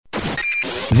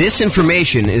This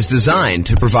information is designed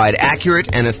to provide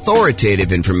accurate and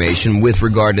authoritative information with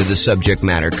regard to the subject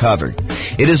matter covered.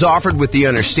 It is offered with the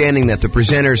understanding that the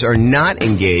presenters are not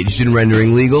engaged in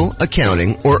rendering legal,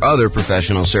 accounting, or other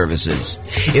professional services.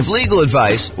 If legal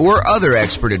advice or other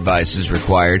expert advice is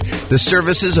required, the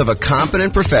services of a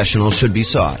competent professional should be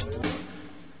sought.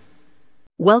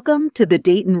 Welcome to the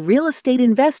Dayton Real Estate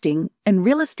Investing and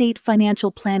Real Estate Financial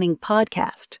Planning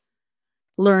Podcast.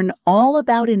 Learn all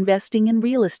about investing in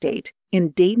real estate in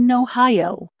Dayton,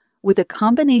 Ohio, with a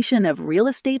combination of real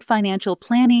estate financial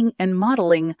planning and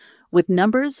modeling with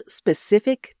numbers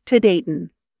specific to Dayton,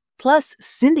 plus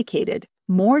syndicated,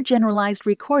 more generalized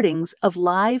recordings of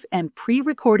live and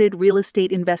pre-recorded real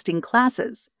estate investing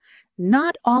classes,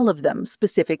 not all of them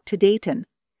specific to Dayton.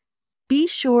 Be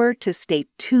sure to stay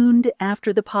tuned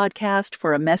after the podcast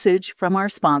for a message from our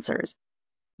sponsors.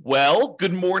 Well,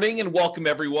 good morning and welcome,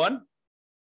 everyone.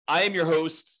 I am your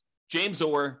host, James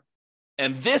Orr,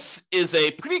 and this is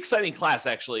a pretty exciting class,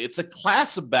 actually. It's a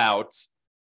class about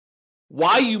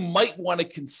why you might want to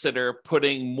consider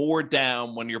putting more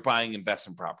down when you're buying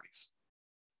investment properties.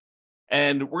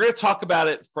 And we're going to talk about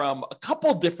it from a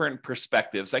couple different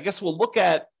perspectives. I guess we'll look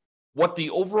at what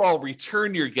the overall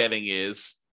return you're getting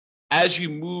is as you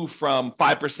move from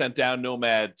 5% down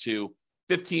Nomad to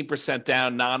 15%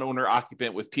 down non-owner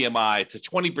occupant with PMI to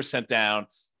 20% down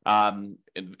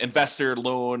investor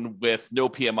loan with no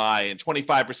PMI and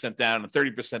 25% down and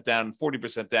 30% down and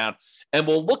 40% down. And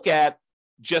we'll look at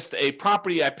just a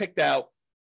property I picked out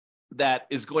that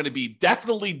is going to be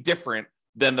definitely different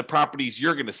than the properties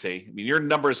you're going to see. I mean, your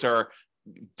numbers are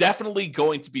definitely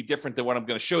going to be different than what I'm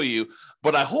going to show you,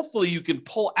 but hopefully you can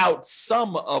pull out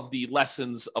some of the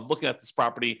lessons of looking at this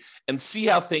property and see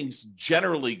how things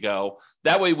generally go.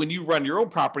 That way, when you run your own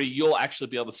property, you'll actually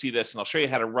be able to see this, and I'll show you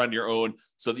how to run your own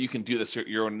so that you can do this,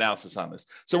 your own analysis on this.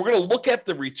 So we're going to look at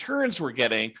the returns we're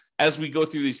getting as we go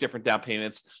through these different down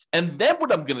payments. And then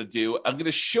what I'm going to do, I'm going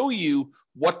to show you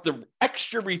what the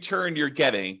extra return you're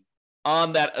getting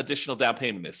on that additional down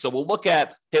payment is. So we'll look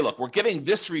at, hey, look, we're getting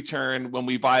this return when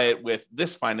we buy it with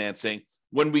this financing.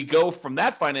 When we go from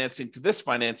that financing to this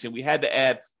financing, we had to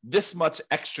add this much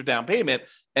extra down payment.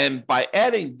 And by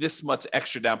adding this much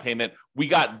extra down payment, we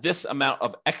got this amount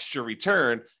of extra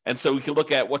return. And so we can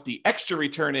look at what the extra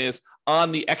return is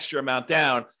on the extra amount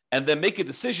down and then make a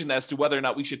decision as to whether or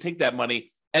not we should take that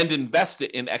money and invest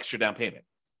it in extra down payment.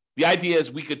 The idea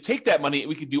is we could take that money and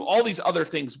we could do all these other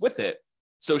things with it.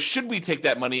 So should we take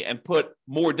that money and put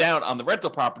more down on the rental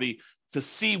property to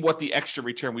see what the extra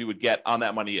return we would get on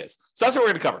that money is? So that's what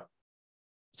we're going to cover.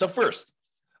 So first,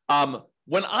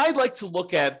 when I like to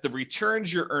look at the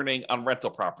returns you're earning on rental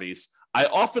properties, I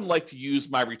often like to use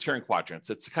my return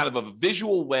quadrants. It's kind of a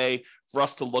visual way for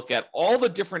us to look at all the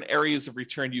different areas of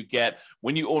return you get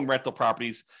when you own rental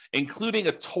properties, including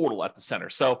a total at the center.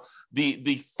 So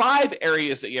the 5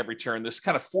 areas that you have return, there's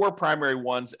kind of 4 primary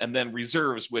ones, and then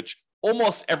reserves, which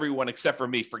almost everyone except for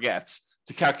me forgets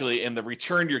to calculate in the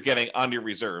return you're getting on your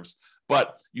reserves.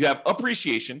 But you have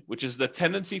appreciation, which is the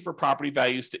tendency for property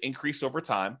values to increase over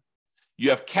time.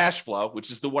 You have cash flow, which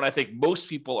is the one I think most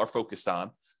people are focused on.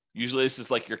 Usually this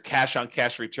is like your cash on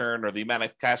cash return or the amount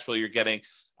of cash flow you're getting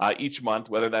each month,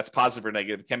 whether that's positive or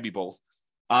negative. It can be both.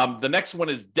 The next one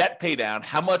is debt pay down,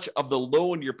 how much of the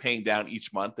loan you're paying down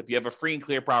each month. If you have a free and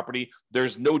clear property,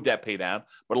 there's no debt pay down.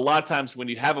 But a lot of times when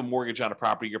you have a mortgage on a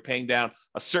property, you're paying down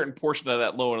a certain portion of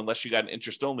that loan unless you got an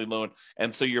interest-only loan.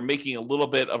 And so you're making a little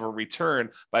bit of a return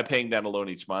by paying down a loan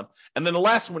each month. And then the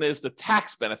last one is the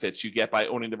tax benefits you get by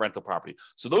owning the rental property.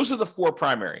 So those are the 4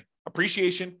 primary: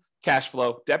 appreciation, cash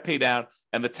flow, debt pay down,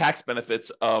 and the tax benefits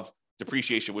of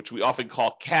depreciation, which we often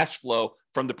call cash flow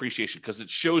from depreciation because it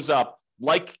shows up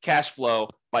like cash flow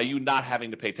by you not having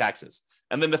to pay taxes.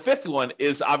 And then the 5th one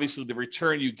is obviously the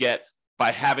return you get by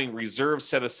having reserves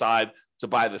set aside to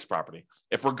buy this property.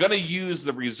 If we're going to use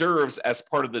the reserves as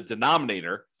part of the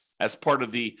denominator, as part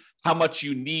of the how much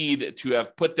you need to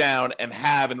have put down and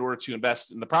have in order to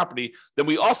invest in the property, then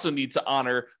we also need to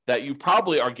honor that you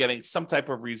probably are getting some type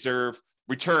of reserve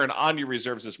return on your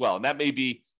reserves as well. And that may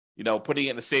be, putting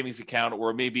it in a savings account,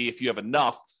 or maybe if you have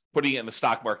enough, putting it in the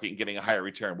stock market and getting a higher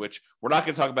return, which we're not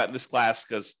going to talk about in this class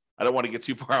because I don't want to get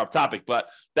too far off topic, but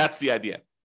that's the idea.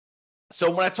 So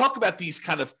when I talk about these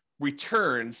kind of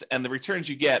returns and the returns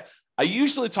you get, I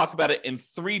usually talk about it in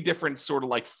 3 different sort of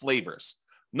like flavors.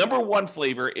 Number 1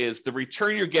 flavor is the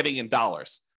return you're getting in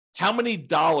dollars. How many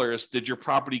dollars did your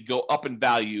property go up in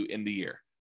value in the year?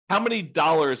 How many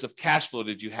dollars of cash flow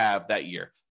did you have that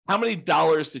year? how many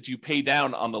dollars did you pay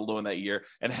down on the loan that year,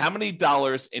 and how many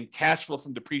dollars in cash flow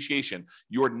from depreciation,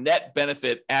 your net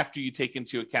benefit after you take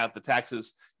into account the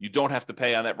taxes you don't have to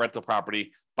pay on that rental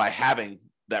property by having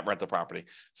that rental property.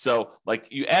 So like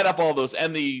you add up all those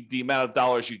and the amount of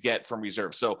dollars you get from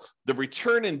reserve. So the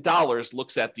return in dollars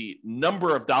looks at the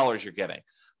number of dollars you're getting.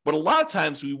 But a lot of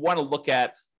times we want to look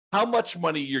at how much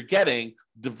money you're getting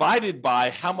divided by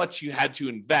how much you had to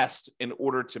invest in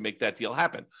order to make that deal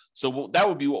happen. So that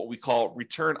would be what we call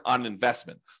return on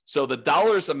investment. So the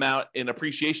dollars amount in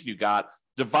appreciation you got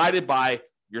divided by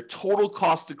your total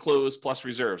cost to close plus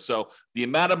reserve. So the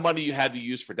amount of money you had to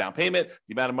use for down payment,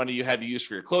 the amount of money you had to use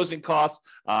for your closing costs,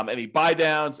 any buy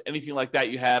downs, anything like that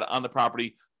you had on the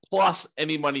property, plus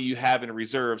any money you have in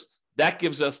reserves, that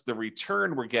gives us the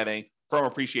return we're getting from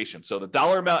appreciation. So the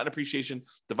dollar amount in appreciation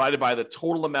divided by the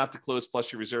total amount to close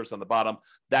plus your reserves on the bottom,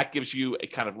 that gives you a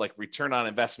kind of like return on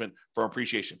investment from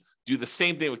appreciation. Do the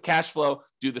same thing with cash flow,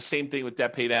 do the same thing with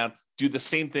debt pay down, do the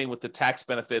same thing with the tax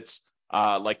benefits,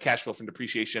 like cash flow from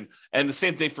depreciation, and the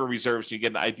same thing for reserves. You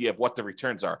get an idea of what the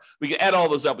returns are. We can add all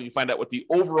those up. We can find out what the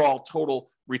overall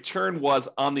total return was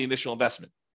on the initial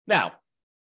investment. Now,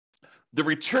 the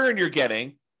return you're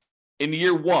getting in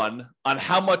year one on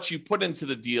how much you put into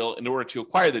the deal in order to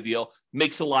acquire the deal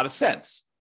makes a lot of sense.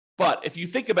 But if you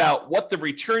think about what the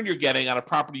return you're getting on a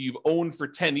property you've owned for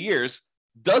 10 years,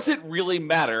 does it really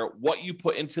matter what you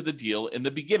put into the deal in the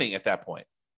beginning at that point?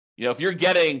 If you're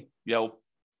getting,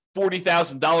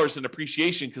 $40,000 in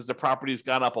appreciation because the property has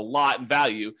gone up a lot in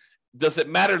value, does it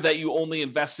matter that you only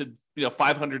invested,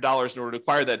 $500 in order to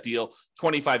acquire that deal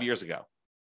 25 years ago?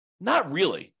 Not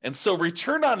really. And so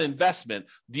return on investment,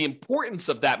 the importance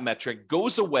of that metric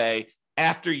goes away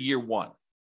after year one.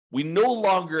 We no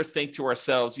longer think to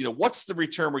ourselves, what's the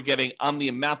return we're getting on the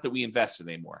amount that we invested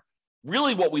anymore?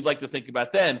 Really what we'd like to think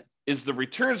about then is the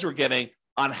returns we're getting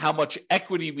on how much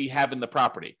equity we have in the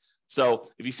property. So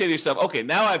if you say to yourself, okay,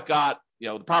 now I've got,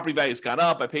 the property value has gone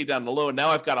up, I paid down the loan, now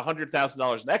I've got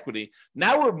 $100,000 in equity.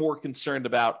 Now we're more concerned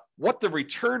about what the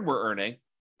return we're earning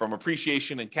from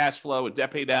appreciation and cash flow and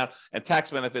debt pay down and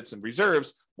tax benefits and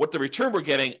reserves, what the return we're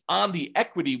getting on the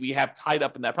equity we have tied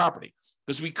up in that property.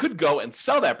 Because we could go and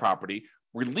sell that property,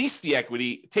 release the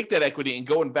equity, take that equity and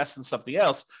go invest in something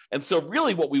else. And so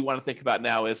really what we want to think about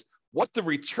now is what the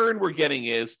return we're getting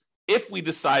is if we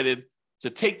decided to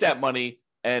take that money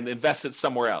and invest it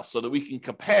somewhere else so that we can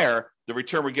compare the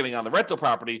return we're getting on the rental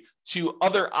property to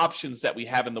other options that we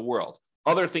have in the world.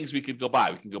 Other things we could go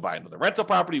buy. We can go buy another rental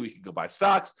property. We can go buy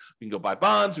stocks. We can go buy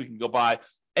bonds. We can go buy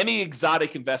any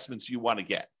exotic investments you want to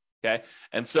get. Okay.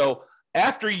 And so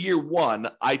after year one,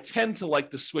 I tend to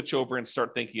like to switch over and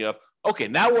start thinking of, okay,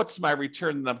 now what's my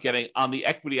return that I'm getting on the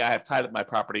equity I have tied up my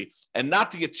property? And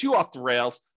not to get too off the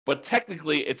rails, but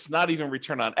technically it's not even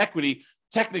return on equity.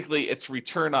 Technically it's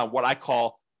return on what I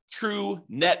call true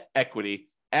net equity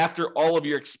after all of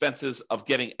your expenses of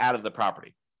getting out of the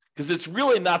property. Because it's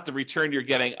really not the return you're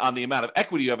getting on the amount of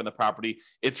equity you have in the property.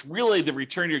 It's really the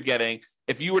return you're getting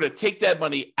if you were to take that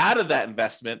money out of that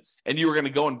investment and you were going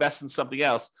to go invest in something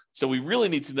else. So we really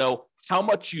need to know how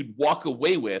much you'd walk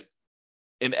away with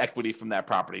in equity from that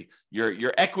property.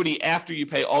 Your equity after you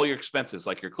pay all your expenses,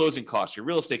 like your closing costs, your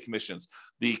real estate commissions,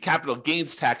 the capital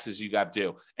gains taxes you got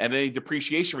due, and any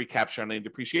depreciation recapture on any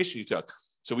depreciation you took.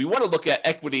 So we want to look at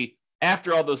equity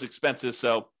after all those expenses.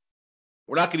 So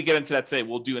we're not going to get into that today.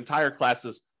 We'll do entire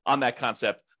classes on that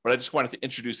concept, but I just wanted to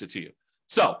introduce it to you.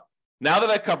 So now that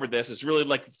I covered this, it's really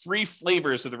like three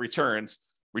flavors of the returns: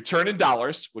 return in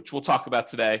dollars, which we'll talk about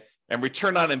today, and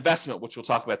return on investment, which we'll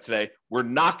talk about today. We're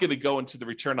not going to go into the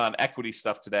return on equity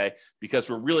stuff today because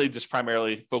we're really just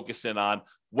primarily focusing on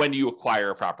when you acquire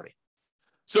a property.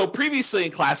 So previously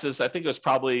in classes, I think it was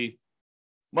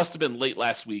must have been late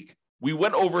last week, we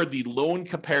went over the loan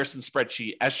comparison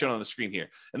spreadsheet as shown on the screen here.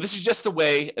 And this is just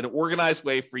an organized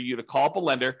way for you to call up a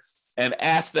lender and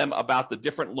ask them about the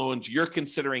different loans you're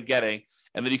considering getting.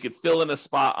 And then you could fill in a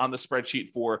spot on the spreadsheet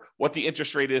for what the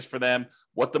interest rate is for them,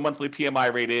 what the monthly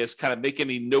PMI rate is, kind of make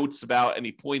any notes about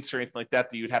any points or anything like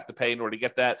that you'd have to pay in order to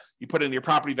get that. You put in your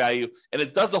property value, and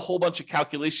it does a whole bunch of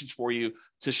calculations for you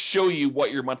to show you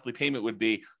what your monthly payment would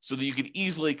be so that you can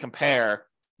easily compare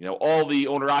all the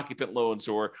owner-occupant loans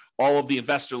or all of the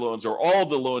investor loans or all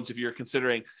the loans if you're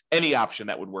considering any option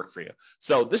that would work for you.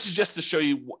 So this is just to show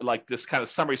you like this kind of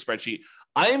summary spreadsheet.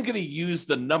 I am going to use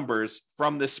the numbers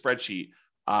from this spreadsheet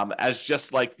as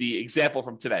just like the example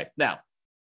from today. Now,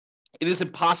 it is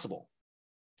impossible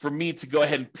for me to go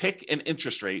ahead and pick an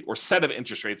interest rate or set of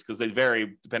interest rates because they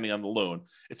vary depending on the loan.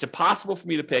 It's impossible for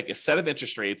me to pick a set of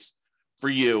interest rates for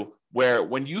you where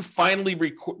when you finally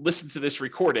listen to this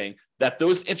recording, that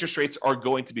those interest rates are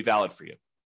going to be valid for you.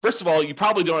 First of all, you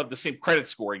probably don't have the same credit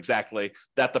score exactly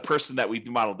that the person that we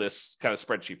modeled this kind of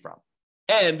spreadsheet from.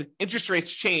 And interest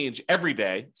rates change every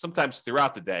day, sometimes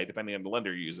throughout the day, depending on the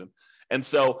lender you're using. And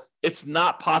so it's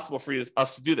not possible for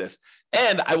us to do this.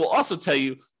 And I will also tell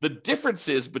you the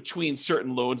differences between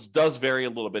certain loans does vary a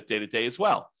little bit day to day as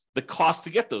well. The cost to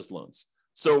get those loans.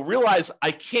 So realize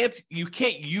you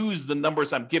can't use the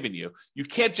numbers I'm giving you. You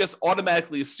can't just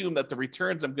automatically assume that the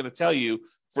returns I'm going to tell you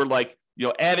for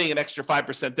adding an extra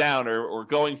 5% down or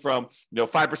going from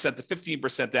 5% to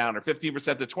 15% down or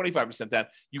 15% to 25% down.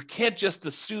 You can't just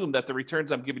assume that the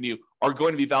returns I'm giving you are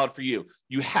going to be valid for you.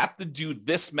 You have to do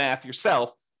this math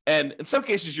yourself. And in some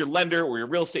cases, your lender or your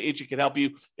real estate agent can help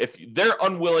you. If they're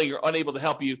unwilling or unable to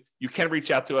help you, you can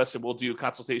reach out to us and we'll do a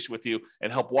consultation with you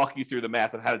and help walk you through the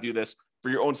math of how to do this for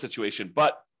your own situation.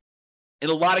 But in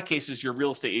a lot of cases, your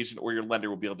real estate agent or your lender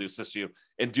will be able to assist you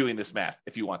in doing this math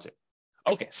if you want to.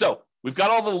 Okay, so we've got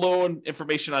all the loan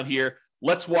information on here.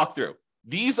 Let's walk through.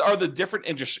 These are the different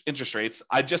interest rates.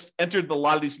 I just entered a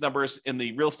lot of these numbers in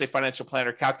the Real Estate Financial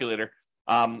Planner calculator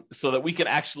so that we can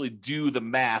actually do the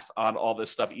math on all this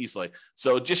stuff easily.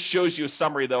 So it just shows you a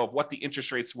summary, though, of what the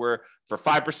interest rates were for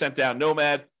 5% down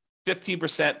Nomad,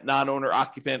 15% non-owner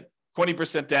occupant,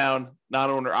 20% down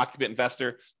non-owner occupant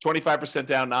investor, 25%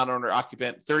 down non-owner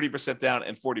occupant, 30% down,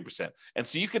 and 40%. And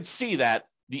so you can see that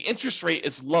the interest rate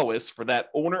is lowest for that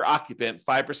owner occupant,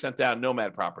 5% down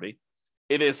Nomad property.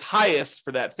 It is highest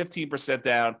for that 15%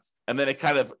 down, and then it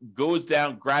kind of goes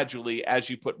down gradually as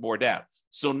you put more down.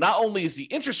 So not only is the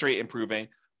interest rate improving,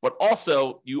 but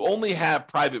also you only have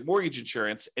private mortgage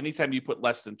insurance anytime you put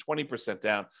less than 20%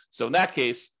 down. So in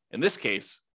this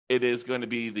case, it is going to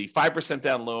be the 5%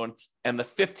 down loan and the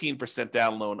 15%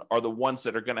 down loan are the ones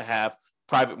that are going to have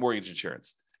private mortgage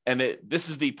insurance. And this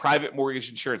is the private mortgage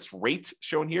insurance rate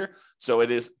shown here. So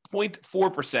it is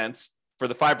 0.4% for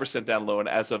the 5% down loan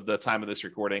as of the time of this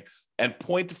recording and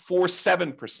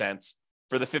 0.47%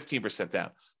 for the 15% down.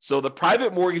 So the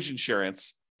private mortgage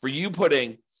insurance for you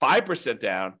putting 5%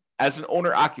 down as an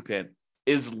owner occupant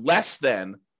is less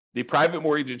than the private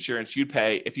mortgage insurance you'd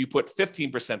pay if you put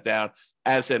 15% down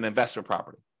as an investment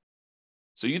property.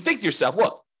 So you think to yourself,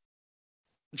 look,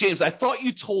 James, I thought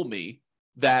you told me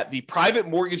that the private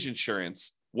mortgage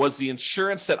insurance was the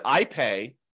insurance that I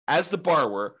pay as the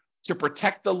borrower to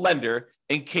protect the lender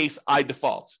in case I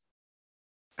default.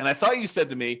 And I thought you said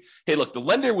to me, hey, look, the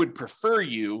lender would prefer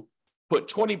you put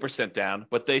 20% down,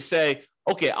 but they say,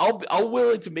 okay, I'll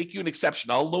willing to make you an exception.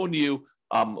 I'll loan you,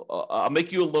 I'll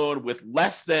make you a loan with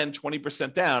less than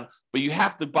 20% down, but you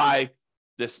have to buy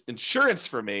this insurance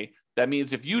for me. That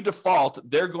means if you default,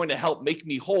 they're going to help make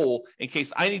me whole in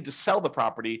case I need to sell the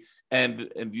property and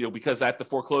because I have to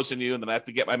foreclose on you and then I have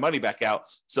to get my money back out.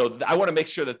 So I want to make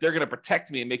sure that they're going to protect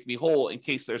me and make me whole in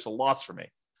case there's a loss for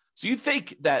me. So you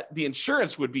think that the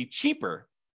insurance would be cheaper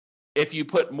if you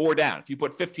put more down, if you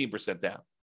put 15% down.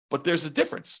 But there's a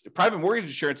difference. Private mortgage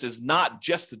insurance is not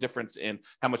just the difference in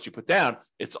how much you put down.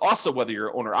 It's also whether you're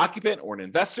an owner-occupant or an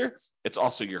investor. It's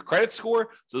also your credit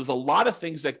score. So there's a lot of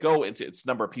things that go into its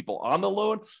number of people on the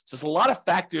loan. So there's a lot of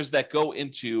factors that go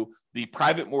into the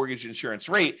private mortgage insurance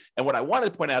rate. And what I want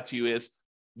to point out to you is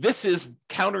this is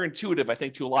counterintuitive, I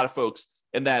think, to a lot of folks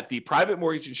in that the private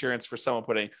mortgage insurance for someone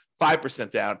putting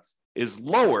 5% down is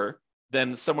lower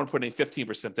than someone putting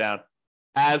 15% down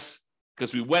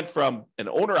because we went from an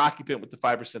owner occupant with the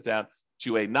 5% down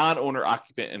to a non-owner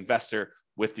occupant investor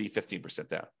with the 15%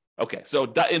 down. Okay,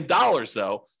 so in dollars,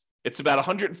 though, it's about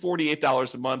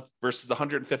 $148 a month versus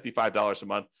 $155 a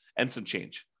month and some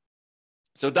change.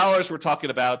 So dollars, we're talking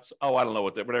about, I don't know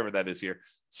whatever that is here,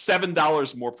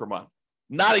 $7 more per month.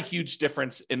 Not a huge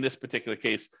difference in this particular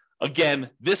case. Again,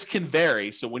 this can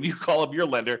vary. So when you call up your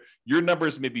lender, your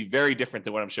numbers may be very different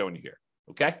than what I'm showing you here.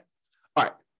 Okay? All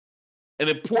right. An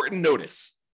important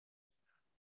notice.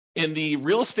 In the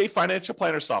Real Estate Financial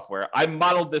Planner software, I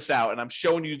modeled this out and I'm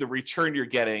showing you the return you're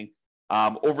getting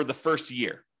over the first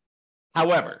year.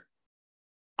 However,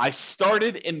 I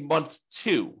started in month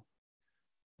 2.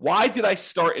 Why did I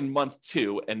start in month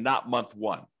 2 and not month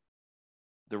 1?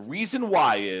 The reason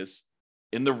why is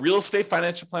in the Real Estate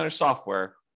Financial Planner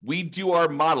software, we do our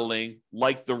modeling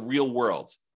like the real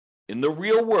world. In the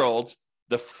real world,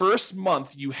 the first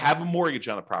month you have a mortgage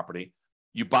on a property,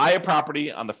 you buy a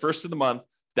property on the first of the month,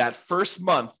 that first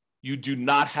month you do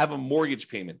not have a mortgage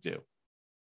payment due.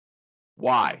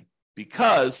 Why?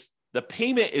 Because the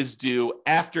payment is due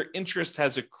after interest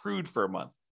has accrued for a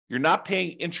month. You're not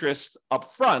paying interest up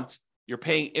front, you're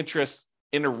paying interest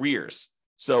in arrears.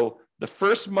 So the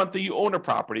first month that you own a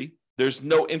property, there's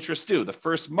no interest due. The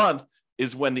first month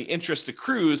is when the interest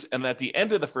accrues, and at the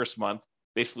end of the first month,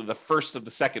 basically the first of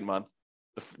the second month,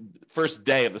 the first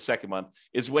day of the second month,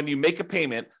 is when you make a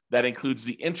payment that includes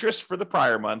the interest for the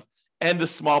prior month and the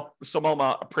small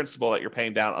amount of principal that you're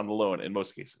paying down on the loan in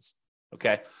most cases.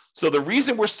 Okay. So the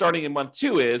reason we're starting in month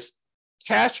 2 is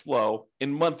cash flow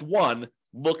in month 1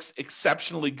 looks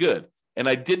exceptionally good. And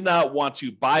I did not want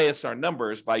to bias our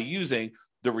numbers by using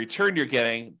the return you're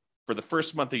getting for the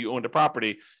first month that you owned a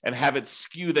property and have it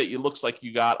skew that it looks like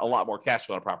you got a lot more cash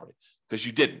flow on a property, because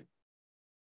you didn't.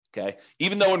 Okay.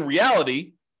 Even though in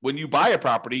reality, when you buy a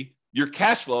property, your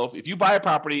cash flow, if you buy a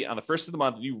property on the first of the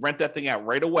month and you rent that thing out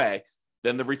right away,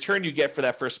 then the return you get for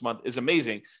that first month is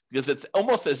amazing, because it's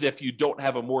almost as if you don't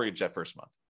have a mortgage that first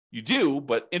month. You do,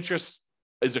 but interest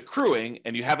is accruing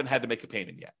and you haven't had to make a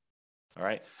payment yet. All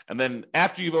right. And then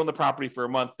after you've owned the property for a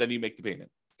month, then you make the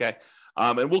payment. Okay.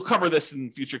 And we'll cover this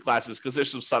in future classes because there's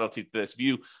some subtlety to this. If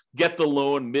you get the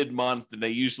loan mid-month and they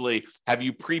usually have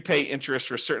you prepay interest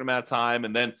for a certain amount of time,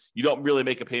 and then you don't really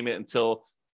make a payment until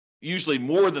usually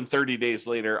more than 30 days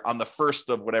later on the first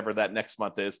of whatever that next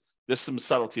month is, there's some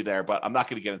subtlety there, but I'm not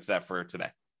going to get into that for today.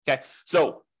 Okay.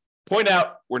 So point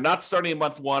out, we're not starting in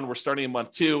month 1, we're starting in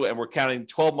month 2, and we're counting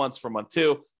 12 months for month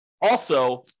 2.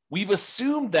 Also, we've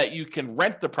assumed that you can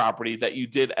rent the property that you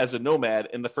did as a nomad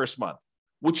in the first month,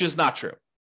 which is not true,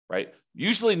 right?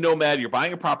 Usually nomad, you're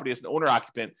buying a property as an owner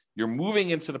occupant, you're moving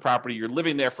into the property, you're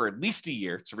living there for at least a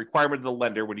year. It's a requirement of the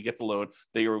lender when you get the loan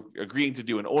that you're agreeing to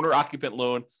do an owner occupant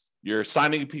loan. You're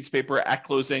signing a piece of paper at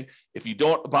closing. If you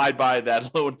don't abide by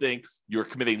that loan thing, you're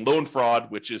committing loan fraud,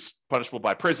 which is punishable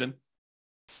by prison.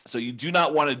 So you do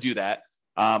not want to do that.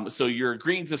 So you're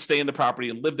agreeing to stay in the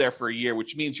property and live there for a year,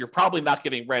 which means you're probably not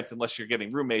getting rent unless you're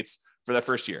getting roommates for that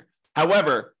first year.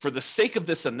 However, for the sake of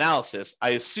this analysis, I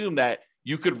assume that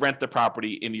you could rent the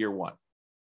property in year 1.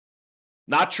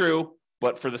 Not true,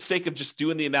 but for the sake of just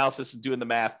doing the analysis and doing the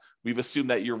math, we've assumed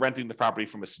that you're renting the property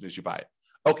from as soon as you buy it.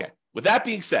 Okay, with that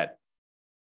being said,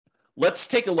 let's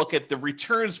take a look at the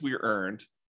returns we earned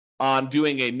on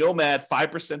doing a nomad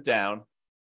 5% down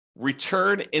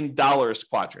return in dollars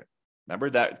quadrant.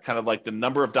 Remember that kind of like the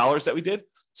number of dollars that we did?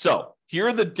 So here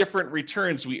are the different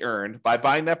returns we earned by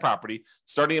buying that property,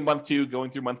 starting in month 2,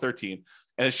 going through month 13.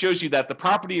 And it shows you that the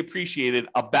property appreciated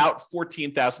about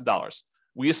 $14,000.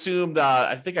 We assumed,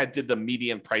 I think I did the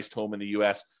median priced home in the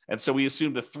US. And so we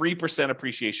assumed a 3%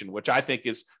 appreciation, which I think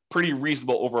is pretty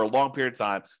reasonable over a long period of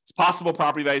time. It's possible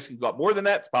property values can go up more than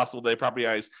that. It's possible that property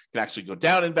values can actually go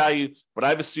down in value. But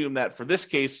I've assumed that for this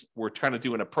case, we're trying to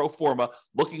do in a pro forma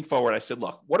looking forward. I said,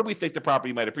 look, what do we think the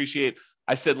property might appreciate?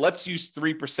 I said, let's use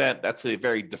 3%. That's a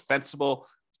very defensible,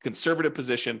 conservative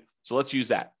position. So let's use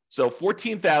that. So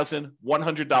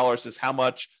 $14,100 is how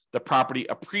much the property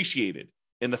appreciated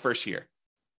in the first year.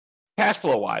 Cash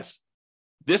flow wise,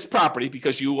 this property,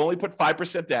 because you only put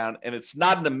 5% down and it's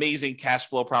not an amazing cash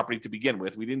flow property to begin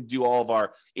with, we didn't do all of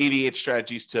our 88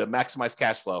 strategies to maximize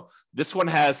cash flow. This one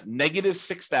has negative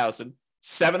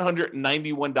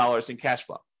 $6,791 in cash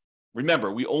flow. Remember,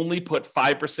 we only put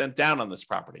 5% down on this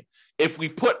property. If we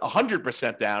put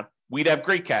 100% down, we'd have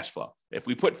great cash flow. If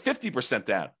we put 50%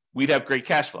 down, we'd have great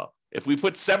cash flow. If we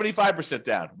put 75%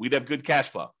 down, we'd have good cash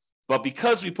flow. But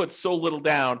because we put so little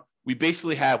down, we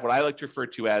basically have what I like to refer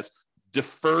to as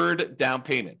deferred down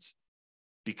payments,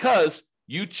 because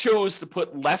you chose to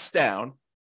put less down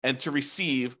and to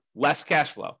receive less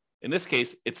cash flow. In this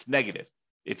case, it's negative.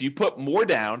 If you put more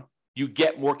down, you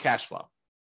get more cash flow.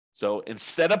 So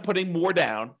instead of putting more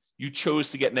down, you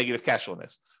chose to get negative cash flow in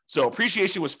this. So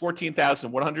appreciation was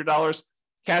 $14,100.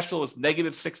 Cash flow was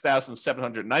negative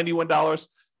 $6,791.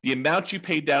 The amount you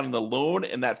paid down in the loan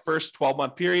in that first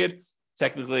 12-month period,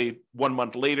 technically 1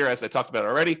 month later, as I talked about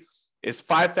already, is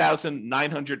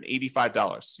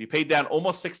 $5,985. So you paid down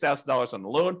almost $6,000 on the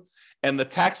loan, and the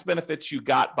tax benefits you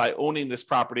got by owning this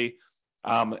property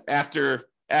after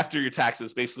your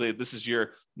taxes, basically this is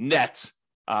your net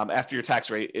after your tax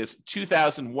rate, is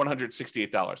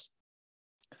 $2,168.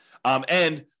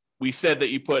 And we said that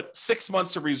you put 6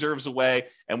 months of reserves away,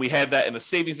 and we had that in a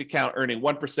savings account earning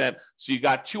 1%. So you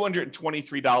got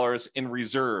 $223 in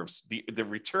reserves, the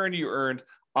return you earned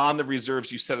on the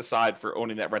reserves you set aside for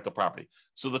owning that rental property.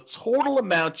 So the total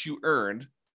amount you earned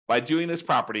by doing this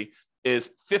property is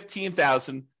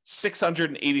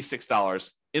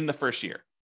 $15,686 in the first year.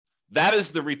 That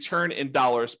is the return in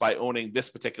dollars by owning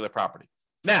this particular property.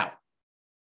 Now,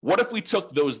 what if we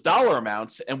took those dollar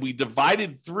amounts and we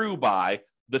divided through by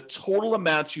the total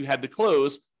amount you had to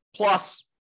close plus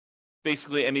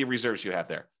basically any reserves you have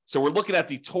there? So we're looking at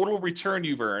the total return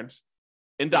you've earned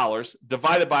in dollars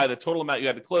divided by the total amount you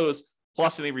had to close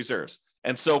plus any reserves.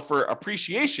 And so for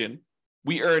appreciation,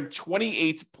 we earned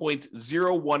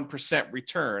 28.01%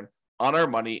 return on our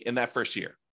money in that first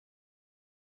year.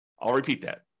 I'll repeat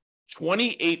that.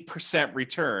 28%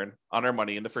 return on our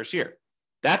money in the first year.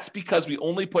 That's because we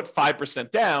only put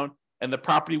 5% down and the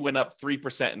property went up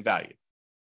 3% in value.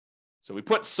 So we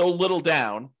put so little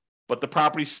down, but the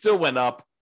property still went up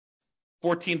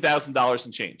 $14,000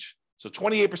 and change. So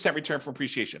 28% return from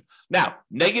appreciation. Now,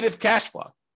 negative cash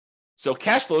flow. So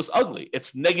cash flow is ugly.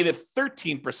 It's negative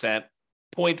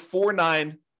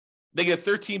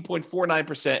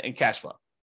 13.49% in cash flow.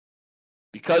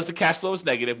 Because the cash flow is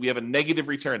negative, we have a negative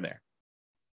return there.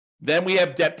 Then we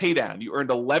have debt pay down. You earned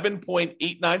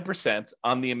 11.89%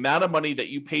 on the amount of money that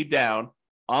you paid down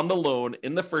on the loan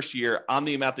in the first year on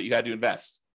the amount that you had to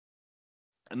invest.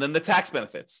 And then the tax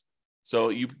benefits. So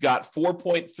you got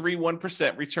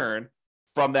 4.31% return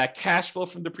from that cash flow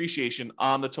from depreciation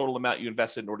on the total amount you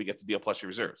invested in order to get the deal plus your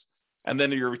reserves. And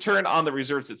then your return on the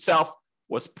reserves itself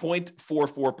was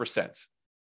 0.44%.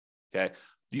 Okay.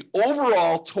 The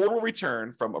overall total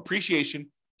return from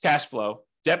appreciation, cash flow,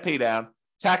 debt pay down,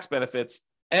 tax benefits,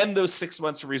 and those 6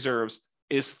 months of reserves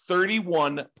is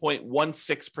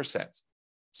 31.16%.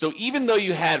 So even though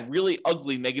you had really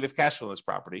ugly negative cash flow in this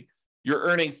property, you're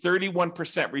earning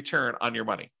 31% return on your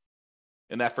money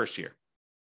in that first year.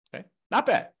 Okay, not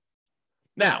bad.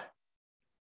 Now,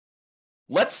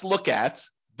 let's look at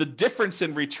the difference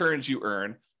in returns you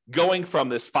earn going from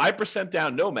this 5%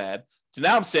 down nomad to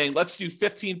now I'm saying, let's do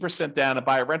 15% down and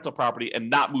buy a rental property and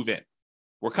not move in.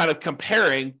 We're kind of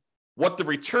comparing what the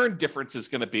return difference is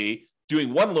going to be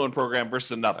doing one loan program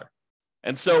versus another.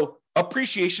 And so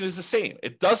appreciation is the same.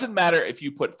 It doesn't matter if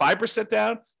you put 5%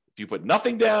 down, if you put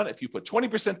nothing down, if you put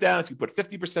 20% down, if you put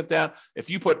 50% down, if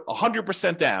you put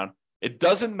 100% down, it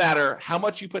doesn't matter how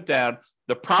much you put down.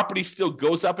 The property still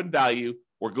goes up in value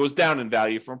or goes down in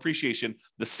value from appreciation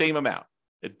the same amount.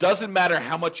 It doesn't matter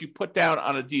how much you put down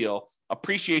on a deal.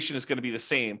 Appreciation is going to be the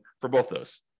same for both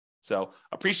those. So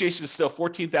appreciation is still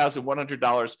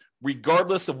 $14,100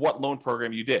 regardless of what loan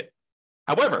program you did.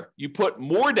 However, you put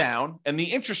more down and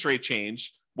the interest rate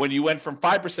changed when you went from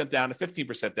 5% down to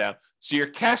 15% down. So your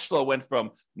cash flow went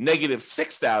from negative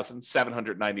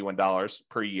 $6,791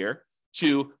 per year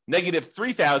to negative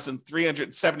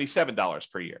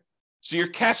 $3,377 per year. So your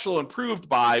cash flow improved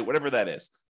by whatever that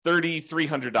is,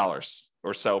 $3,300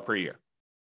 or so per year.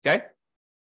 Okay.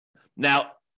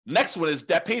 Now, next one is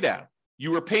debt pay down.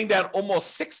 You were paying down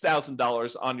almost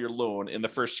 $6,000 on your loan in the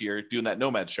first year doing that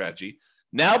nomad strategy.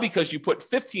 Now, because you put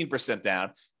 15%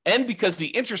 down and because the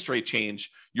interest rate changed,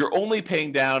 you're only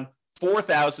paying down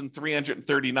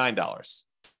 $4,339,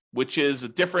 which is a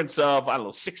difference of,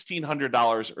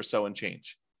 $1,600 or so in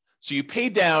change. So you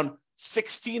paid down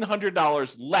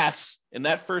 $1,600 less in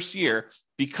that first year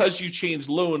because you changed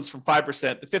loans from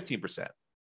 5% to 15%.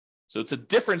 So it's a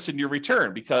difference in your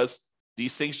return because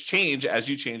these things change as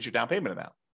you change your down payment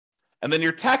amount. And then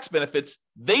your tax benefits,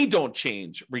 they don't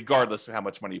change regardless of how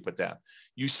much money you put down.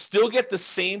 You still get the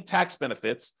same tax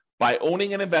benefits by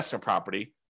owning an investment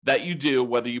property that you do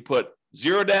whether you put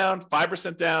 0 down,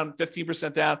 5% down,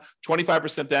 15% down,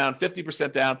 25% down,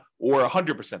 50% down, or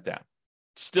 100% down.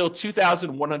 It's still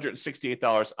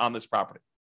 $2,168 on this property.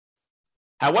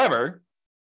 However,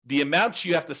 the amount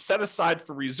you have to set aside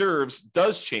for reserves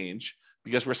does change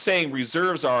because we're saying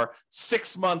reserves are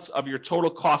 6 months of your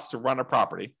total cost to run a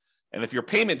property. And if your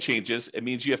payment changes, it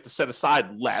means you have to set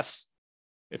aside less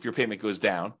if your payment goes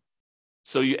down.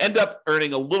 So you end up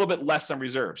earning a little bit less on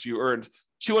reserves. You earned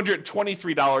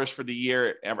 $223 for the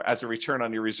year as a return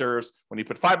on your reserves when you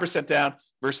put 5% down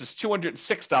versus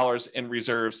 $206 in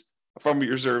reserves from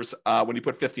reserves when you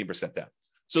put 15% down.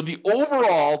 So the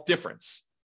overall difference,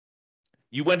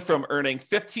 you went from earning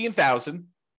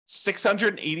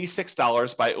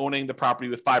 $15,686 by owning the property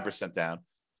with 5% down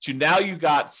to now you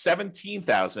got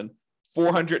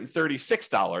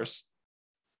 $17,436.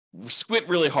 Squint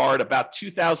really hard, about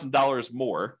 $2,000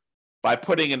 more by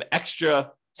putting an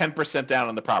extra 10% down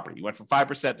on the property. You went from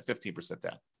 5% to 15%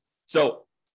 down. So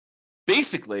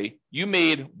basically, you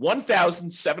made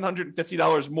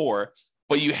 $1,750 more,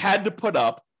 but you had to put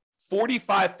up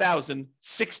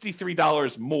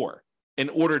 $45,063 more in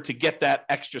order to get that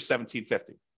extra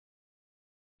 $1,750.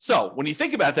 So when you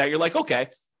think about that, you're like, okay,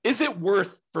 is it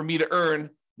worth for me to earn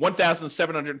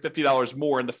 $1,750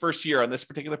 more in the first year on this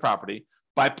particular property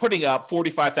by putting up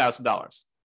 $45,000?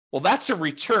 Well, that's a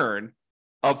return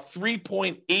of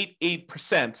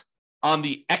 3.88% on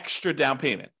the extra down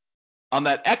payment. On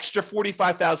that extra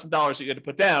 $45,000 that you had to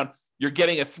put down, you're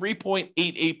getting a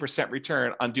 3.88%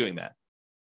 return on doing that.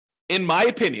 In my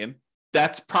opinion,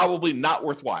 that's probably not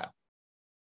worthwhile,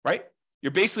 right?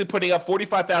 You're basically putting up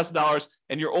 $45,000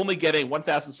 and you're only getting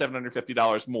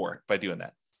 $1,750 more by doing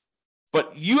that.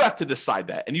 But you have to decide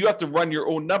that, and you have to run your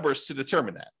own numbers to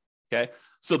determine that. Okay.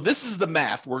 So this is the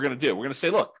math we're going to do. We're going to say,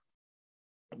 look,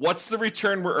 what's the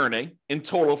return we're earning in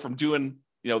total from doing,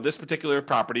 this particular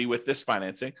property with this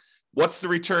financing? What's the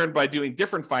return by doing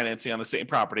different financing on the same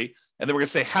property? And then we're going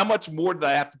to say, how much more did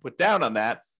I have to put down on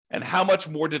that? And how much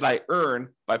more did I earn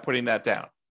by putting that down?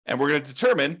 And we're going to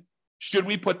determine, should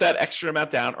we put that extra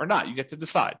amount down or not? You get to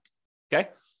decide. Okay.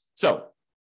 So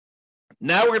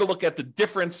now we're going to look at the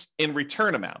difference in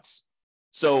return amounts.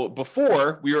 So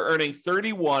before, we were earning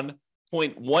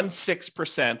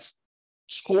 31.16%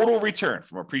 total return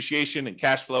from appreciation and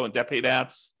cash flow and debt pay down,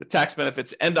 the tax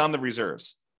benefits, and on the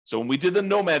reserves. So when we did the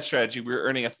Nomad strategy, we were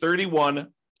earning a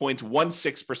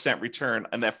 31.16% return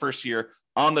in that first year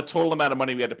on the total amount of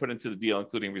money we had to put into the deal,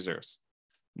 including reserves.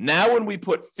 Now, when we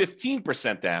put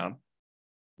 15% down,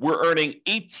 we're earning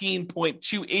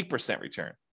 18.28%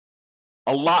 return.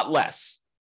 A lot less.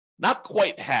 Not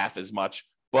quite half as much,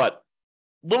 but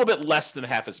a little bit less than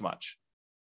half as much.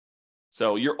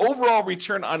 So your overall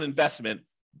return on investment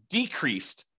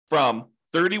decreased from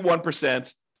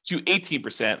 31% to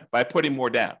 18% by putting more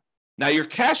down. Now your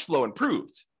cash flow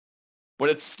improved, but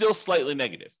it's still slightly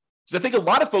negative. Because I think a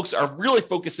lot of folks are really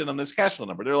focusing on this cash flow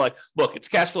number. They're like, look, it's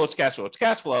cash flow, it's cash flow, it's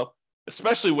cash flow,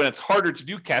 especially when it's harder to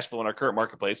do cash flow in our current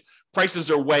marketplace.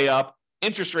 Prices are way up,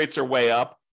 interest rates are way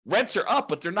up, rents are up,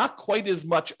 but they're not quite as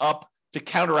much up to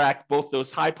counteract both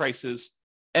those high prices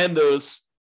and those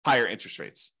higher interest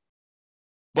rates.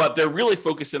 But they're really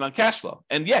focusing on cash flow.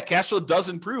 And yeah, cash flow does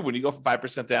improve when you go from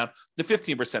 5% down to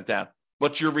 15% down,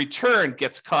 but your return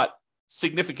gets cut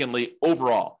significantly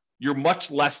overall. You're much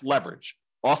less leverage,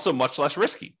 also much less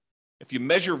risky. If you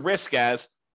measure risk as,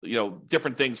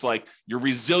 different things like your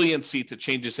resiliency to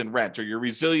changes in rent, or your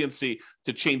resiliency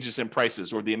to changes in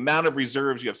prices, or the amount of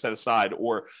reserves you have set aside,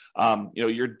 or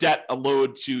your debt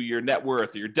load to your net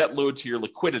worth, or your debt load to your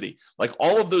liquidity, like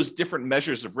all of those different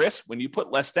measures of risk, when you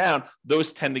put less down,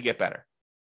 those tend to get better.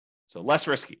 So less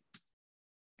risky.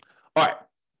 All right.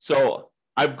 So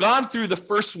I've gone through the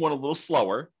first one a little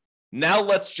slower. Now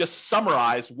let's just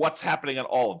summarize what's happening on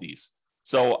all of these.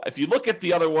 So if you look at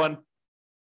the other one,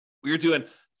 we were doing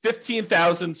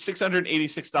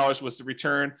 $15,686 was the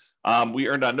return. We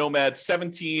earned on Nomad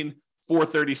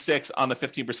 $17,436 on the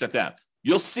 15% down.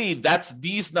 You'll see that's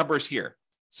these numbers here.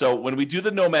 So when we do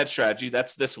the Nomad strategy,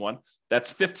 that's this one.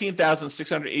 That's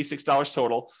 $15,686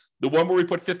 total. The one where we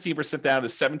put 15% down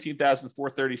is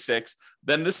 $17,436.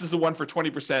 Then this is the one for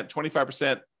 20%,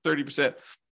 25%, 30%,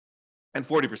 and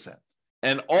 40%.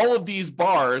 And all of these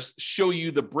bars show you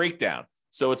the breakdown.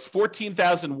 So it's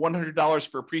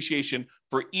 $14,100 for appreciation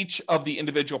for each of the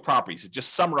individual properties. It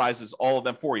just summarizes all of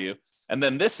them for you. And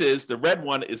then this is, the red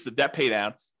one is the debt pay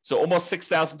down. So almost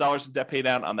 $6,000 in debt pay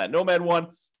down on that Nomad one,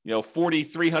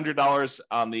 $4,300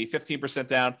 on the 15%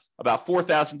 down, about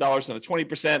 $4,000 on the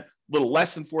 20%, a little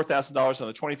less than $4,000 on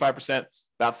the 25%,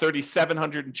 about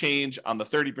 $3,700 and change on the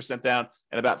 30% down,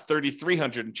 and about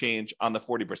 $3,300 and change on the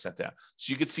 40% down.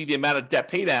 So you can see the amount of debt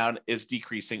pay down is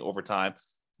decreasing over time.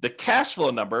 The cash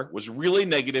flow number was really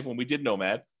negative when we did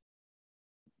Nomad,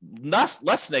 not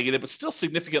less negative, but still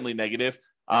significantly negative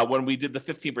when we did the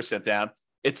 15% down.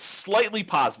 It's slightly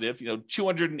positive,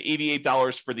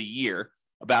 $288 for the year,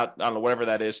 about, I don't know, whatever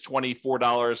that is,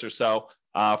 $24 or so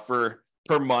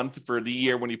per month for the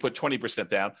year when you put 20%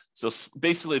 down. So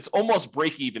basically it's almost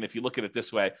break even if you look at it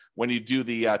this way when you do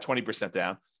the 20%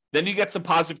 down. Then you get some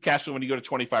positive cash flow when you go to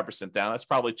 25% down. That's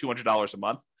probably $200 a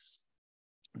month.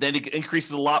 Then it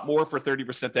increases a lot more for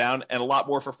 30% down and a lot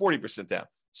more for 40% down.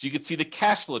 So you can see the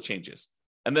cash flow changes.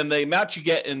 And then the amount you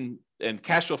get in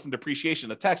cash flow from depreciation,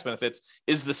 the tax benefits,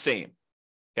 is the same.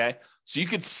 Okay. So you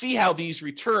can see how these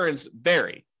returns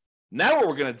vary. Now what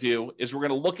we're going to do is we're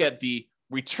going to look at the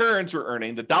returns we're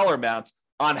earning, the dollar amounts,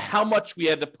 on how much we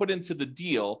had to put into the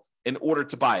deal in order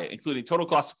to buy it, including total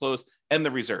cost to close and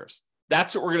the reserves.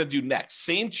 That's what we're going to do next.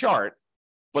 Same chart,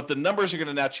 but the numbers are going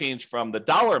to now change from the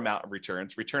dollar amount of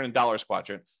returns, return in dollars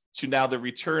quadrant, to now the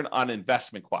return on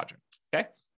investment quadrant. Okay,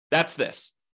 that's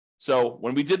this. So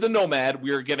when we did the Nomad,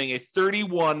 we were getting a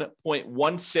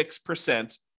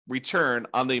 31.16% return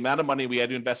on the amount of money we had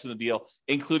to invest in the deal,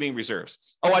 including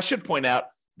reserves. Oh, I should point out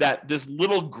that this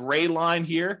little gray line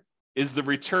here is the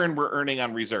return we're earning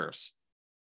on reserves.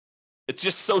 It's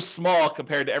just so small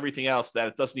compared to everything else that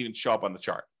it doesn't even show up on the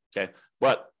chart. Okay,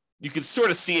 but you can sort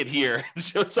of see it here. It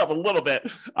shows up a little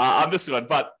bit on this one,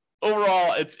 but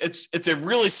overall, it's a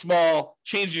really small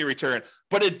change in your return,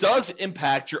 but it does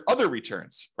impact your other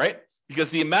returns, right? Because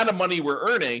the amount of money we're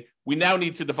earning, we now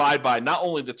need to divide by not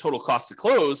only the total cost to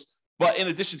close, But in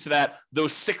addition to that,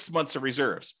 those 6 months of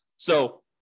reserves. So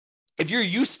if you're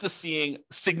used to seeing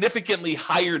significantly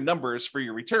higher numbers for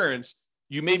your returns,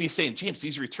 you may be saying, James,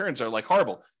 these returns are like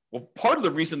horrible. Well, part of the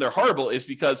reason they're horrible is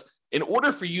because in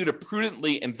order for you to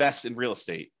prudently invest in real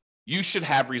estate, you should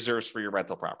have reserves for your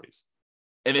rental properties.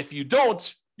 And if you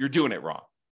don't, you're doing it wrong.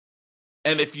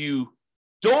 And if you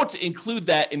don't include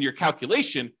that in your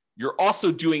calculation, you're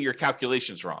also doing your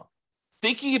calculations wrong.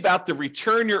 Thinking about the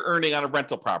return you're earning on a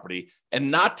rental property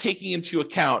and not taking into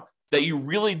account that you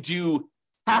really do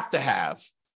have to have,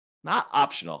 not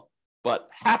optional, but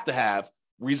have to have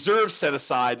reserves set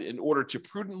aside in order to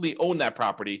prudently own that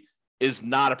property is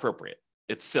not appropriate.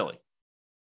 It's silly.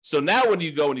 So now when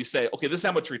you go and you say, okay, this is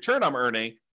how much return I'm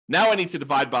earning, now I need to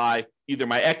divide by either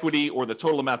my equity or the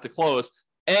total amount to close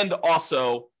and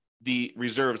also the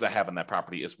reserves I have on that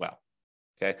property as well.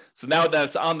 Okay, so now that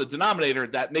it's on the denominator,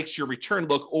 that makes your return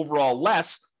look overall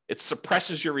less. It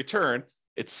suppresses your return.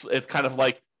 It kind of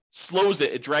like slows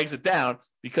it. It drags it down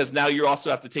because now you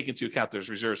also have to take into account those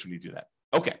reserves when you do that.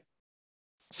 Okay,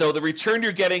 so the return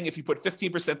you're getting if you put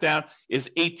 15% down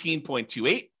is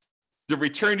 18.28. The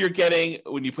return you're getting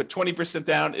when you put 20%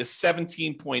 down is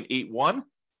 17.81.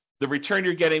 The return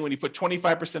you're getting when you put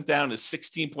 25% down is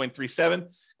 16.37.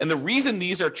 And the reason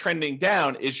these are trending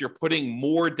down is you're putting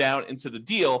more down into the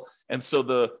deal. And so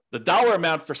the dollar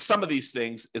amount for some of these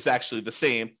things is actually the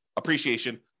same,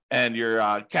 appreciation and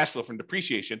your cash flow from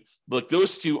depreciation. Look,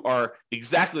 those two are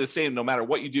exactly the same no matter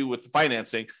what you do with the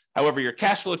financing. However, your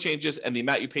cash flow changes and the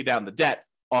amount you pay down the debt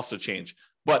also change.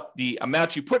 But the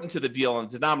amount you put into the deal on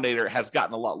the denominator has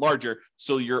gotten a lot larger.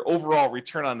 So your overall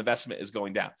return on investment is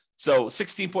going down. So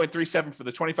 16.37 for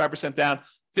the 25% down,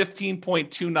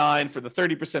 15.29 for the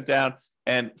 30% down,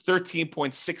 and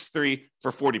 13.63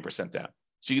 for 40% down.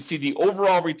 So you see the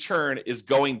overall return is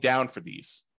going down for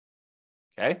these.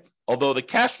 Okay. Although the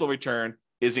cash flow return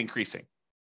is increasing.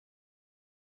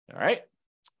 All right.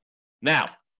 Now,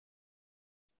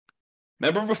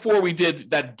 remember before we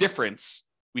did that difference,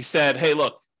 we said, hey,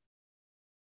 look,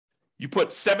 you put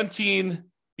 $1,750,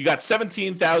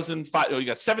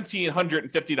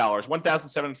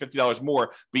 $1,750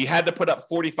 more, but you had to put up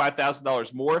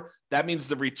 $45,000 more. That means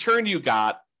the return you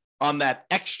got on that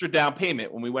extra down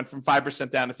payment when we went from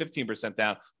 5% down to 15%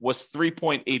 down was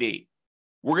 3.88.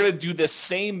 We're going to do this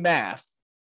same math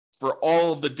for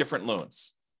all of the different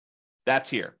loans. That's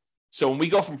here. So when we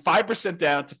go from 5%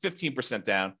 down to 15%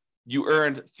 down, you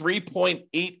earned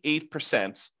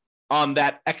 3.88% on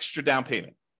that extra down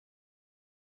payment.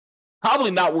 Probably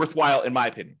not worthwhile in my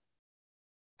opinion.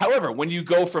 However, when you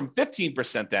go from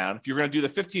 15% down, if you're going to do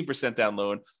the 15% down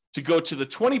loan to go to the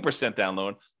 20% down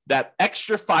loan, that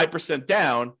extra 5%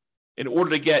 down, in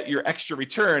order to get your extra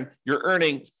return, you're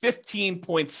earning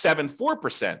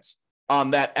 15.74%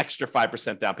 on that extra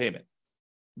 5% down payment.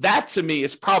 That to me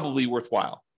is probably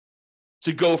worthwhile.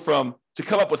 To come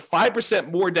up with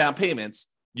 5% more down payments,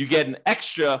 you get an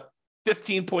extra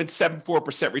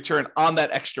 15.74% return on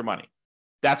that extra money.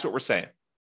 That's what we're saying.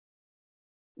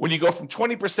 When you go from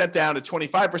 20% down to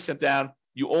 25% down,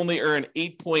 you only earn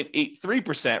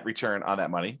 8.83% return on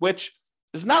that money, which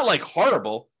is not like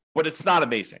horrible, but it's not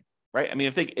amazing, right? I mean,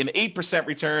 I think an 8%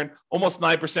 return, almost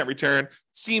 9% return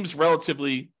seems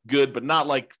relatively good, but not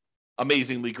like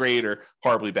amazingly great or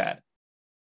horribly bad.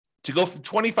 To go from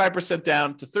 25%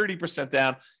 down to 30%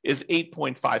 down is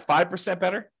 8.55%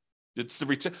 better. It's the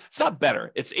return. It's not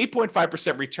better. It's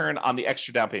 8.5% return on the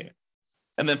extra down payment.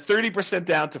 And then 30%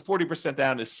 down to 40%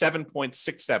 down is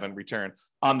 7.67 return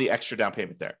on the extra down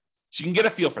payment there. So you can get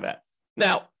a feel for that.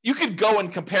 Now, you could go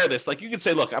and compare this. Like you could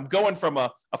say, look, I'm going from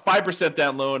a 5%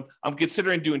 down loan. I'm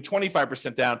considering doing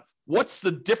 25% down. What's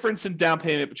the difference in down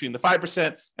payment between the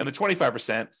 5% and the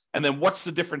 25%? And then what's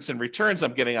the difference in returns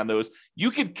I'm getting on those?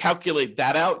 You could calculate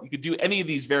that out. You could do any of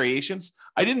these variations.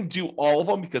 I didn't do all of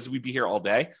them because we'd be here all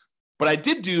day, but I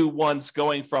did do ones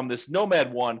going from this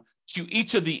Nomad one to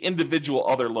each of the individual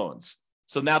other loans.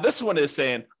 So now this one is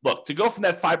saying, look, to go from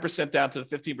that 5% down to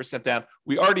the 15% down,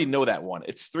 we already know that one.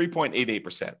 It's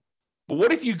 3.88%. But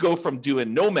what if you go from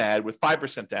doing Nomad with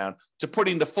 5% down to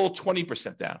putting the full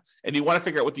 20% down? And you want to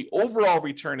figure out what the overall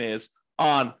return is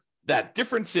on that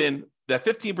difference in that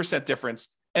 15% difference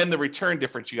and the return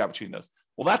difference you got between those.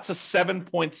 Well, that's a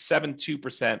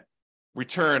 7.72%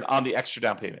 return on the extra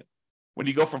down payment. When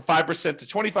you go from 5% to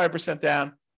 25%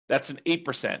 down, that's an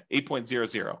 8%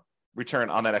 return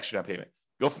on that extra down payment.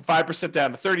 Go from 5%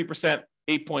 down to 30%,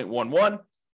 8.11,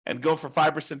 and go from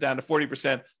 5% down to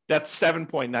 40%, that's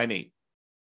 7.98.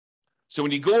 So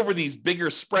when you go over these bigger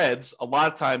spreads, a lot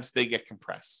of times they get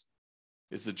compressed,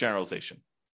 is the generalization.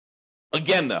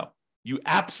 Again, though, you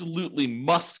absolutely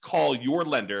must call your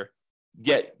lender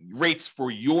get rates for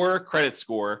your credit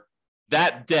score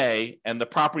that day and the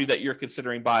property that you're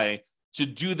considering buying to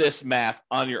do this math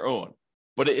on your own.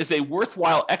 But it is a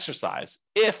worthwhile exercise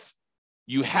if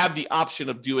you have the option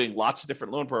of doing lots of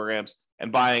different loan programs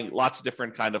and buying lots of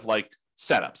different kind of like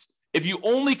setups. If you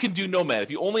only can do Nomad,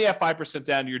 if you only have 5%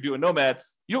 down, you're doing Nomad,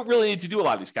 you don't really need to do a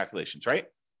lot of these calculations, right?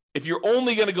 If you're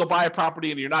only going to go buy a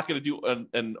property and you're not going to do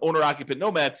an owner-occupant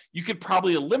Nomad, you could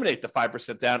probably eliminate the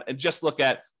 5% down and just look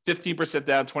at 15%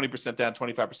 down, 20% down,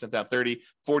 25% down, 30,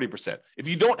 40%. If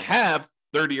you don't have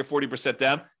 30 or 40%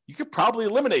 down, you could probably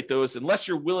eliminate those unless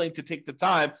you're willing to take the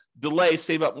time, delay,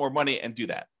 save up more money, and do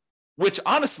that, which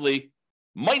honestly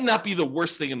might not be the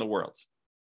worst thing in the world.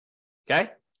 Okay?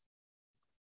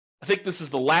 I think this is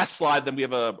the last slide, then we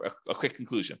have a quick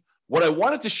conclusion. What I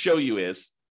wanted to show you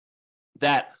is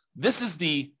that this is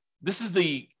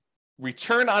the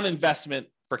return on investment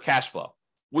for cash flow,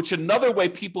 which another way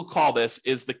people call this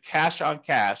is the cash on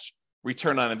cash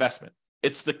return on investment.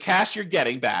 It's the cash you're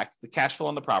getting back, the cash flow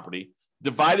on the property,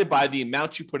 divided by the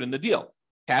amount you put in the deal.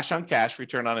 Cash on cash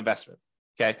return on investment.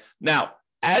 Okay. Now,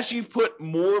 as you put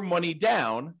more money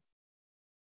down,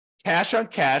 cash on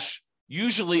cash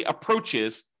usually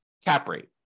approaches cap rate.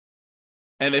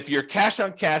 And if your cash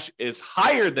on cash is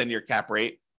higher than your cap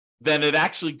rate, then it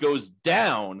actually goes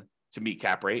down to meet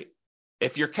cap rate.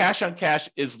 If your cash on cash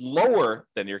is lower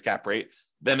than your cap rate,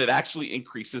 then it actually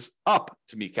increases up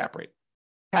to meet cap rate.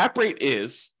 Cap rate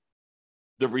is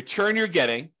the return you're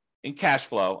getting in cash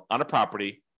flow on a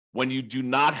property when you do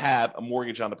not have a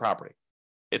mortgage on the property.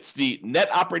 It's the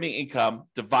net operating income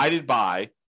divided by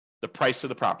the price of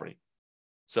the property.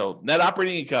 So net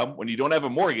operating income when you don't have a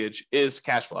mortgage is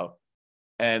cash flow,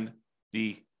 and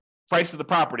the price of the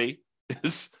property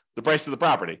is the price of the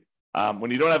property.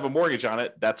 When you don't have a mortgage on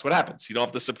it, that's what happens. You don't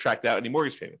have to subtract out any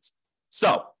mortgage payments.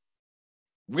 So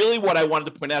really what I wanted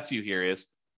to point out to you here is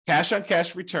cash on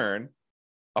cash return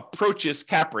approaches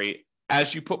cap rate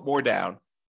as you put more down.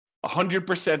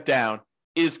 100% down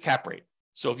is cap rate.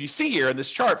 So if you see here in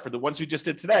this chart for the ones we just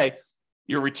did today,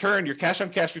 your return, your cash on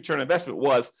cash return on investment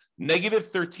was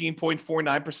negative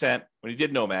 13.49% when you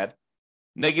did Nomad,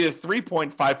 negative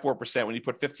 3.54% when you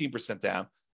put 15% down,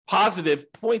 positive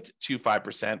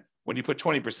 0.25% when you put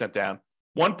 20% down,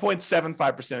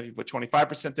 1.75% if you put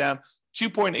 25% down,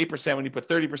 2.8% when you put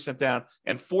 30% down,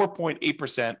 and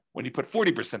 4.8% when you put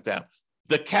 40% down.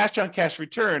 The cash on cash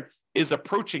return is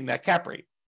approaching that cap rate.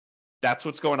 That's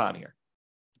what's going on here.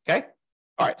 Okay?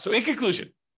 All right. So in conclusion,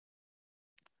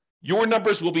 your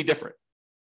numbers will be different.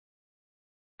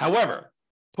 However,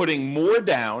 putting more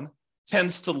down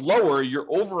tends to lower your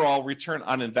overall return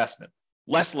on investment.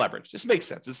 Less leverage. This makes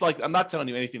sense. It's like I'm not telling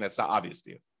you anything that's not obvious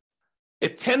to you.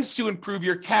 It tends to improve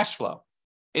your cash flow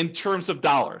in terms of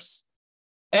dollars.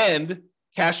 And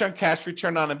cash on cash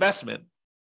return on investment,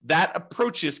 that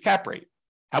approaches cap rate.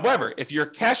 However, if your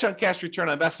cash on cash return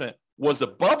on investment was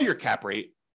above your cap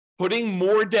rate, putting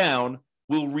more down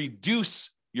will reduce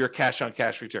your cash on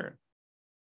cash return.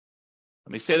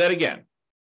 Let me say that again.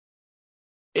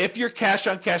 If your cash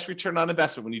on cash return on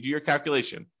investment, when you do your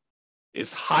calculation,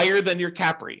 is higher than your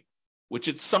cap rate, which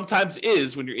it sometimes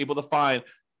is when you're able to find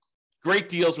great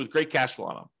deals with great cash flow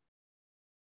on them.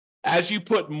 As you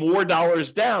put more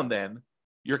dollars down, then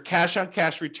your cash on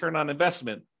cash return on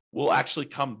investment will actually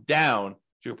come down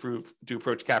to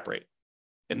approach cap rate.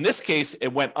 In this case,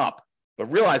 it went up, but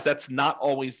realize that's not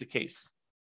always the case.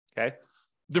 Okay.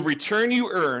 The return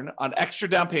you earn on extra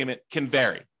down payment can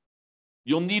vary.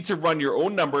 You'll need to run your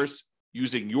own numbers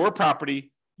using your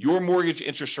property, your mortgage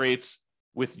interest rates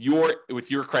with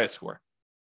your credit score.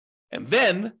 And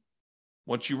then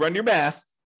once you run your math,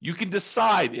 you can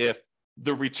decide if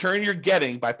the return you're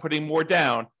getting by putting more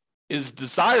down is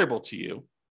desirable to you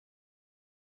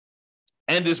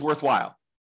and is worthwhile.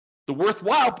 The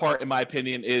worthwhile part, in my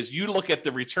opinion, is you look at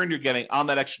the return you're getting on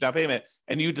that extra down payment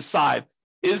and you decide,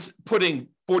 is putting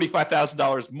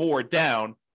 $45,000 more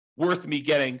down worth me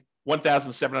getting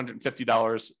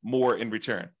 $1,750 more in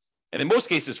return? And in most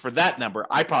cases, for that number,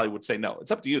 I probably would say no.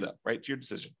 It's up to you, though, right? It's your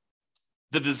decision.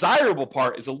 The desirable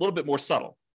part is a little bit more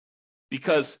subtle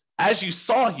because, as you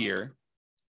saw here,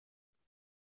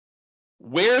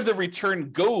 where the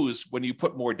return goes when you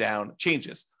put more down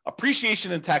changes.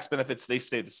 Appreciation and tax benefits, they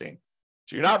stay the same.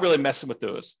 So you're not really messing with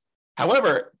those.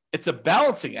 However, it's a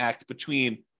balancing act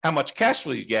between how much cash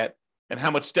flow you get and how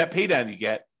much debt pay down you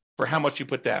get for how much you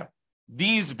put down.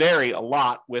 These vary a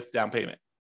lot with down payment.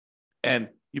 And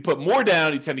you put more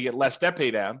down, you tend to get less debt pay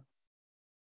down,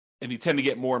 and you tend to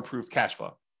get more improved cash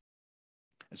flow.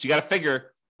 And so you got to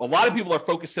figure, a lot of people are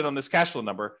focusing on this cash flow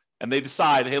number, and they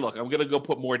decide, hey, look, I'm going to go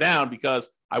put more down because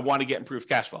I want to get improved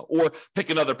cash flow, or pick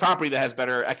another property that has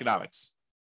better economics,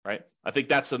 right? I think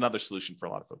that's another solution for a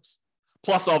lot of folks.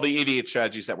 Plus all the 88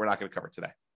 strategies that we're not going to cover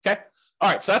today. Okay. All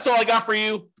right. So that's all I got for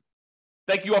you.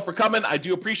 Thank you all for coming. I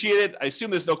do appreciate it. I assume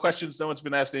there's no questions. No one's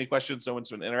been asking any questions. No one's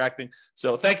been interacting.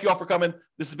 So thank you all for coming.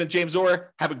 This has been James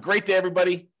Orr. Have a great day,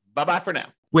 everybody. Bye-bye for now.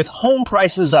 With home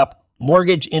prices up,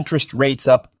 mortgage interest rates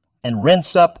up, and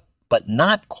rents up, but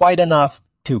not quite enough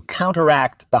to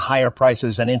counteract the higher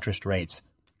prices and interest rates,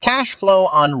 cash flow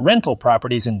on rental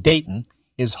properties in Dayton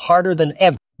is harder than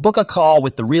ever. Book a call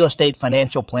with the Real Estate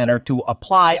Financial Planner to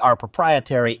apply our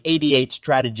proprietary 88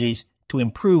 strategies to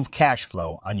improve cash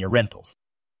flow on your rentals.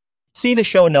 See the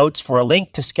show notes for a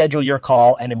link to schedule your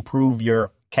call and improve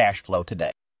your cash flow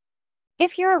today.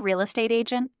 If you're a real estate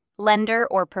agent, lender,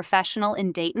 or professional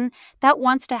in Dayton that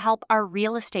wants to help our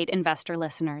real estate investor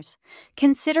listeners,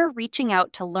 consider reaching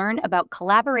out to learn about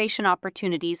collaboration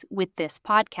opportunities with this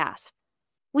podcast.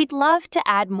 We'd love to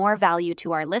add more value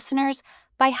to our listeners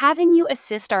by having you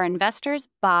assist our investors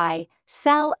buy,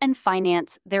 sell, and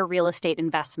finance their real estate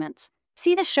investments.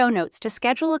 See the show notes to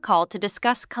schedule a call to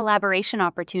discuss collaboration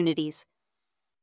opportunities.